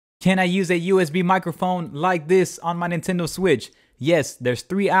Can I use a USB microphone like this on my Nintendo Switch? Yes, there's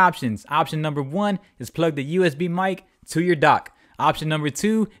three options. Option number one is plug the USB mic to your dock. Option number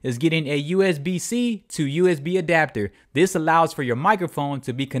two is getting a USB-C to USB adapter. This allows for your microphone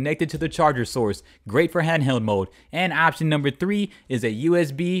to be connected to the charger source, great for handheld mode. And option number three is a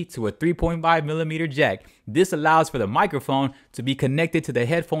USB to a 3.5mm jack. This allows for the microphone to be connected to the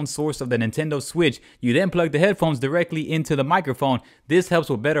headphone source of the Nintendo Switch. You then plug the headphones directly into the microphone. This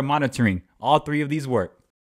helps with better monitoring. All three of these work.